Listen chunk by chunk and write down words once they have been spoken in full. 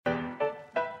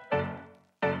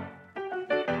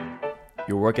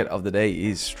your workout of the day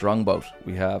is strongboat.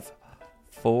 We have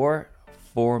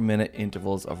 4-minute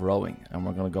intervals of rowing, and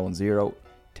we're going to go on 0,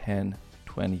 10,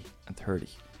 20, and 30.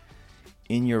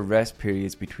 In your rest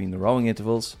periods between the rowing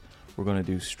intervals, we're going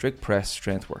to do strict press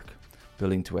strength work,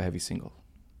 building to a heavy single.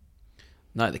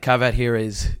 Now, the caveat here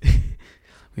is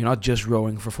we're not just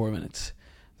rowing for 4 minutes.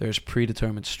 There's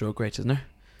predetermined stroke rates, isn't there?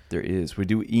 There is. We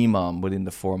do EMOM within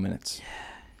the 4 minutes.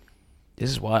 This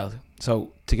is wild.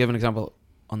 So, to give an example,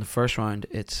 on the first round,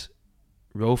 it's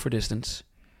row for distance.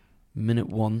 Minute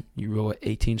 1, you row at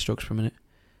 18 strokes per minute.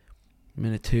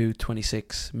 Minute 2,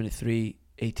 26. Minute 3,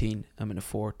 18. And minute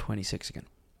 4, 26 again.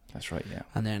 That's right, yeah.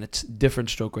 And then it's different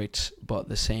stroke rates, but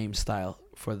the same style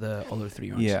for the other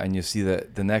 3 rounds. Yeah, and you see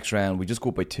that the next round, we just go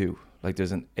up by 2. Like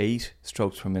there's an 8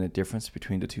 strokes per minute difference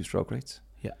between the 2 stroke rates.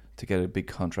 Yeah. To get a big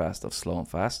contrast of slow and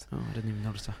fast. Oh, I didn't even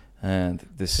notice that. And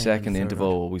the Same second in the third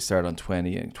interval, we start on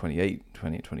 20 and 28,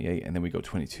 20 and 28, and then we go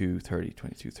 22, 30,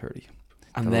 22, 30.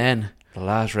 And then the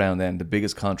last round, then the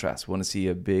biggest contrast. We want to see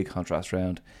a big contrast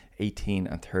round. 18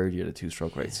 and 30 are the 2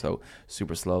 stroke rates. So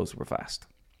super slow, super fast.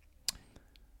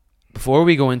 before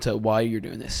we go into why you're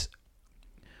doing this,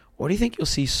 what do you think you'll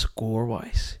see score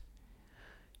wise?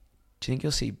 Do you think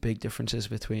you'll see big differences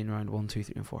between round 1, 2,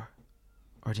 3, and 4? Or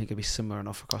do you think it'll be similar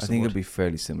enough across the board? I think it'll be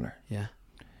fairly similar. Yeah.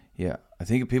 Yeah. I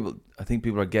think people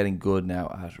are getting good now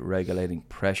at regulating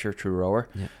pressure through rower.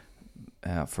 Yeah.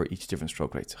 For each different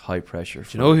stroke rates, high pressure. Do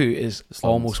you know who is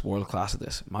almost world class at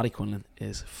this? Matty Quinlan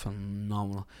is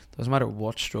phenomenal. Doesn't matter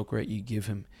what stroke rate you give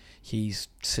him, he's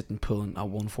sitting pulling at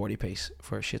 140 pace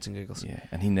for shits and giggles. Yeah,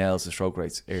 and he nails the stroke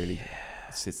rates early. Yeah.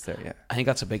 It sits there, yeah. I think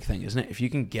that's a big thing, isn't it? If you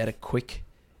can get it quick,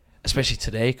 especially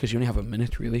today, because you only have a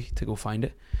minute really to go find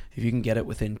it. If you can get it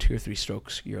within 2 or 3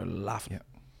 strokes, you're laughing.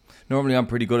 Yeah. Normally I'm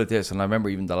pretty good at this, and I remember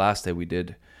even the last day we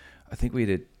did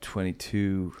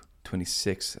 22,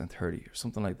 26 and 30 or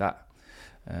something like that.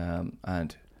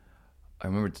 And I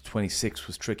remember the 26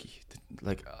 was tricky.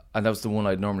 And that was the one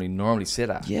I'd normally sit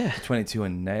at. Yeah. The 22 I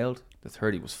nailed. The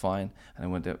 30 was fine. And I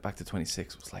went back to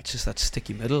 26. It was like... It's just that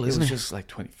sticky middle, isn't it? It was just like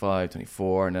 25,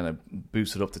 24. And then I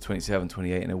boosted up to 27,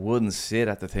 28. And it wouldn't sit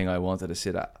at the thing I wanted to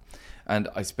sit at. And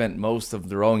I spent most of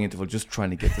the rowing interval just trying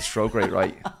to get the stroke rate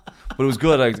right. But it was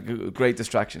good. Great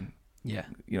distraction. Yeah.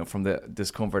 From the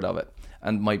discomfort of it.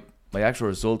 And my actual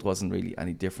result wasn't really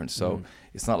any different. So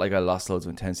it's not like I lost loads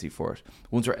of intensity for it.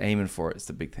 Once we're aiming for it, it's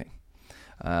the big thing.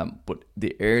 But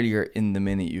the earlier in the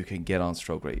minute you can get on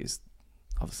stroke rate is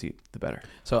obviously the better.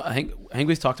 So I think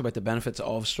we've talked about the benefits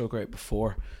of stroke rate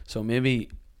before. So maybe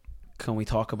can we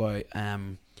talk about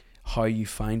how you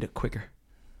find it quicker?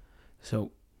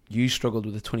 So you struggled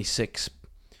with the 26.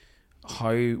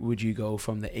 How would you go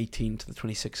from the 18 to the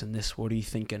 26 in this? What are you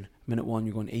thinking? Minute 1,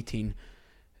 you're going 18.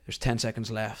 There's 10 seconds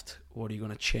left. What are you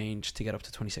going to change to get up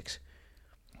to 26?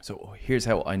 So here's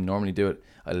how I normally do it.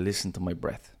 I listen to my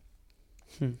breath.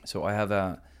 So I have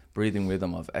a breathing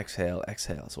rhythm of exhale,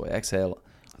 exhale. So I exhale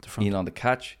in on the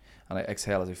catch, and I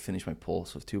exhale as I finish my pull.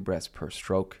 So 2 breaths per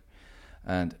stroke.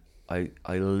 And I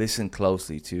listen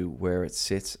closely to where it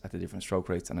sits at the different stroke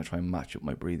rates, and I try and match up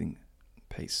my breathing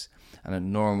pace. And it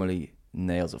normally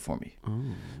nails it for me.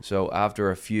 So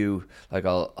after a few,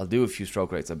 I'll do a few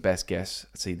stroke rates, a best guess,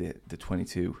 let's say the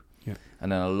 22,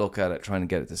 and then I'll look at it, trying to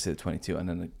get it to sit at 22, and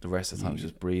then the rest of the time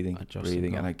just breathing,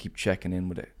 and I keep checking in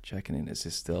with it, is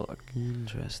this still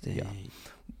interesting? Yeah.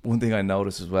 One thing I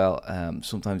notice as well,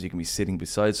 sometimes you can be sitting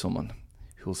beside someone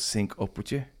who'll sync up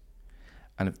with you,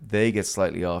 and if they get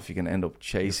slightly off, you can end up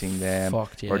chasing them, or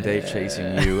they're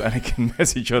chasing you, and it can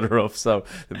mess each other up. So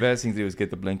the best thing to do is get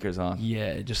the blinkers on.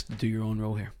 Yeah, just do your own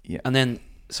row here. Yeah. And then,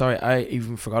 sorry, I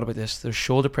even forgot about this. There's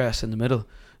shoulder press in the middle.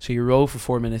 So you row for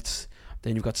 4 minutes,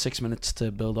 then you've got 6 minutes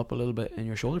to build up a little bit in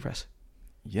your shoulder press.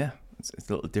 Yeah, it's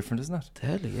a little different, isn't it?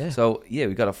 Deadly, yeah. So yeah,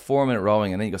 we got a 4 minute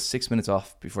rowing, and then you got 6 minutes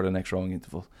off before the next rowing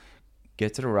interval.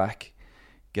 Get to the rack,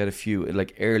 get a few,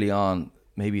 early on,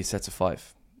 maybe it sets a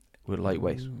 5 with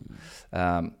lightweight,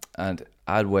 and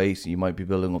add weight. You might be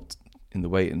building up in the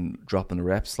weight and dropping the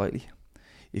reps slightly.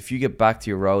 If you get back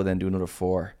to your row, then do another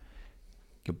 4.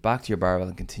 Get back to your barbell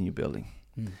and continue building.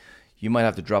 You might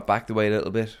have to drop back the weight a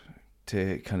little bit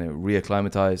to kind of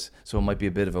reacclimatize. So it might be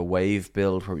a bit of a wave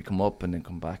build where we come up and then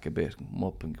come back a bit, come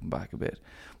up and come back a bit.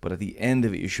 But at the end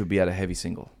of it, you should be at a heavy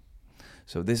single.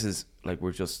 So this is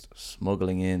we're just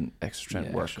smuggling in extra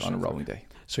strength work on a rowing day.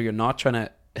 So you're not trying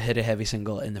to hit a heavy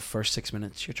single in the first 6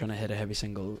 minutes. You're trying to hit a heavy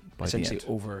single by essentially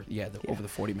over the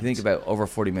 40 minutes. You think about over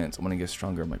 40 minutes, I'm going to get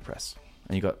stronger in my press.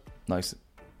 And you got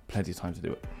plenty of time to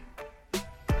do it.